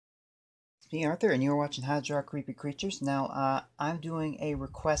It's me, Arthur, and you're watching How to Draw Creepy Creatures. Now, I'm doing a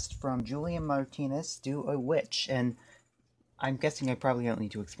request from Julian Martinez, do a witch, and I'm guessing I probably don't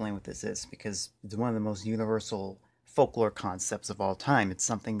need to explain what this is, because it's one of the most universal folklore concepts of all time. It's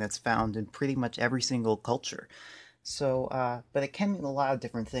something that's found in pretty much every single culture. But it can mean a lot of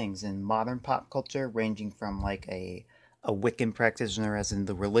different things in modern pop culture, ranging from like a Wiccan practitioner, as in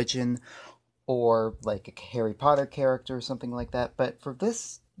the religion, or like a Harry Potter character or something like that. But for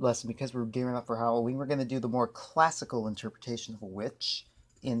this lesson, because we're gearing up for Halloween, we're going to do the more classical interpretation of a witch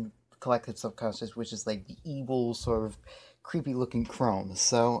in collective subconscious, which is like the evil, sort of creepy looking crone.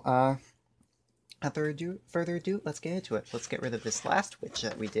 Without further ado, let's get into it. Let's get rid of this last witch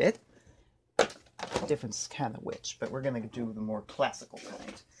that we did. Different kind of witch, but we're going to do the more classical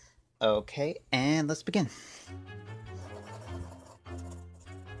kind. Okay, and let's begin.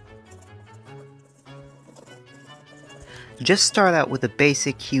 Just start out with a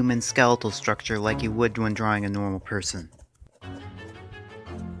basic human skeletal structure like you would when drawing a normal person.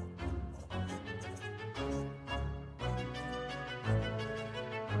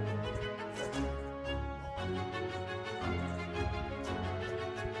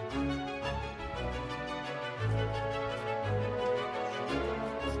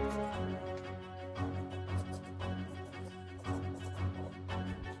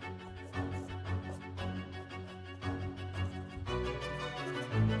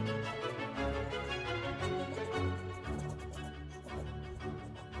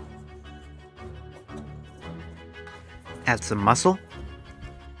 Add some muscle.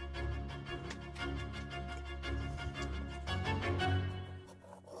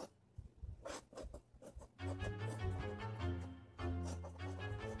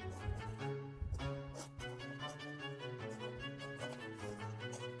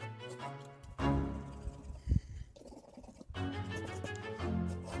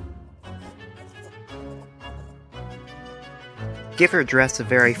 Give her dress a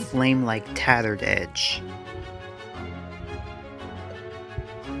very flame-like tattered edge.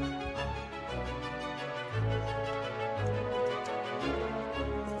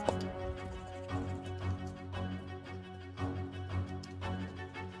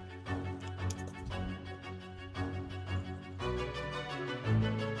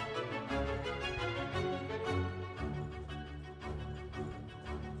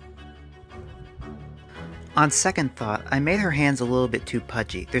 On second thought, I made her hands a little bit too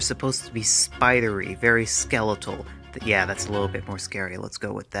pudgy. They're supposed to be spidery, very skeletal. Yeah, that's a little bit more scary. Let's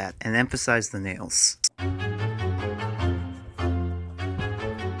go with that. And emphasize the nails.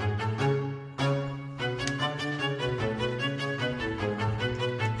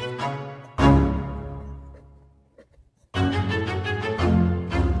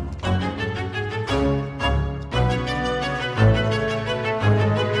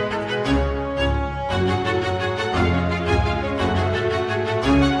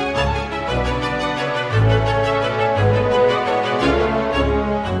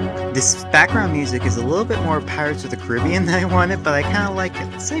 This background music is a little bit more Pirates of the Caribbean than I wanted, but I kind of like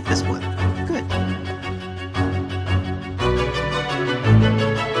it. Save this one. Good.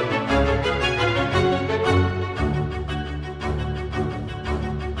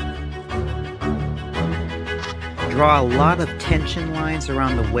 Draw a lot of tension lines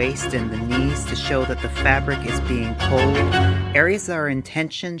around the waist and the knees to show that the fabric is being pulled. Areas that are in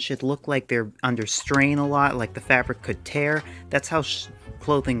tension should look like they're under strain a lot, like the fabric could tear. That's how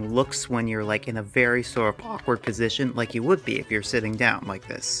clothing looks when you're like in a very sort of awkward position, like you would be if you're sitting down like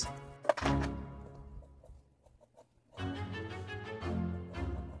this.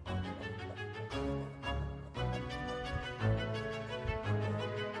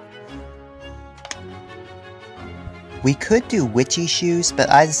 We could do witchy shoes, but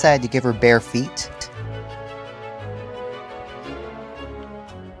I decided to give her bare feet.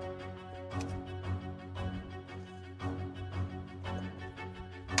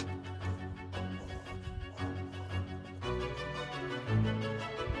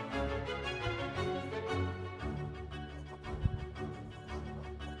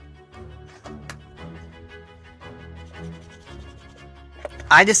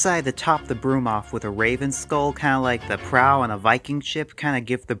 I decided to top the broom off with a raven skull, kind of like the prow on a Viking ship, kind of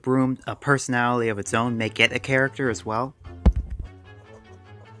give the broom a personality of its own, make it a character as well.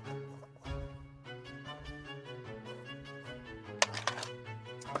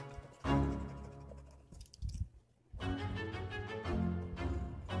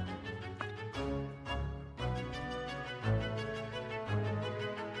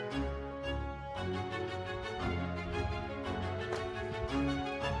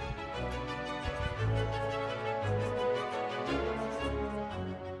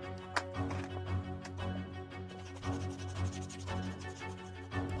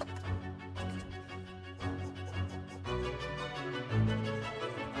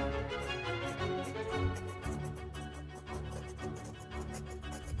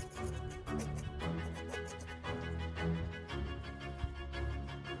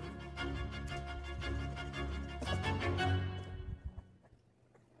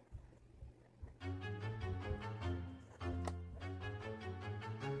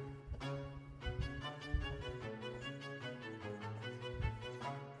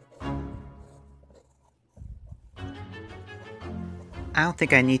 I don't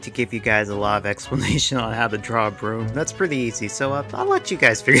think I need to give you guys a lot of explanation on how to draw a broom. That's pretty easy, so I'll let you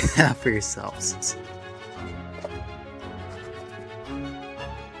guys figure that out for yourselves.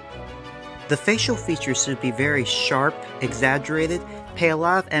 The facial features should be very sharp, exaggerated, pay a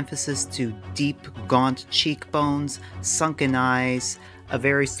lot of emphasis to deep, gaunt cheekbones, sunken eyes, a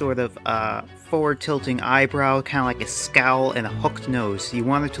very sort of forward-tilting eyebrow, kind of like a scowl, and a hooked nose. You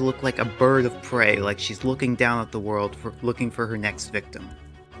want her to look like a bird of prey, like she's looking down at the world, looking for her next victim.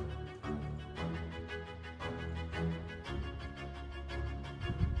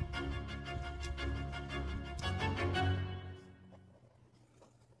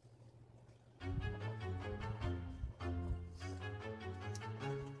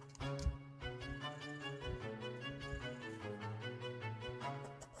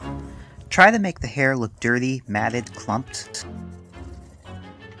 Try to make the hair look dirty, matted, clumped.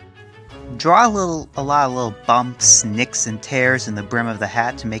 Draw a lot of little bumps, nicks, and tears in the brim of the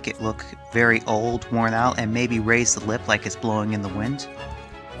hat to make it look very old, worn out, and maybe raise the lip like it's blowing in the wind.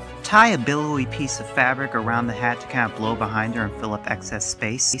 Tie a billowy piece of fabric around the hat to kind of blow behind her and fill up excess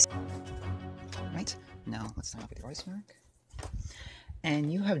space. Right, now let's not get the ice mark.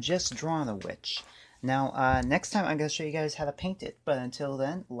 And you have just drawn a witch. Now, next time I'm going to show you guys how to paint it, but until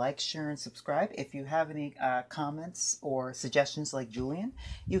then, like, share, and subscribe. If you have any comments or suggestions like Julian,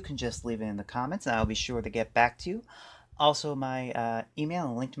 you can just leave it in the comments, and I'll be sure to get back to you. Also, my email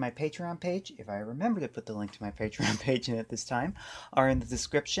and link to my Patreon page, if I remember to put the link to my Patreon page in at this time, are in the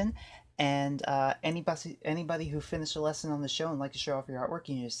description. And anybody who finished a lesson on the show and like to show off your artwork,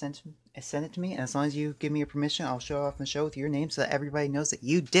 you can just send it to me, and as long as you give me your permission, I'll show it off on the show with your name so that everybody knows that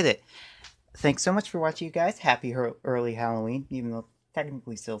you did it. Thanks so much for watching, you guys. Happy early Halloween, even though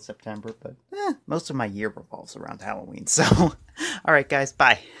technically still September, but most of my year revolves around Halloween. So, alright guys,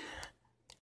 bye.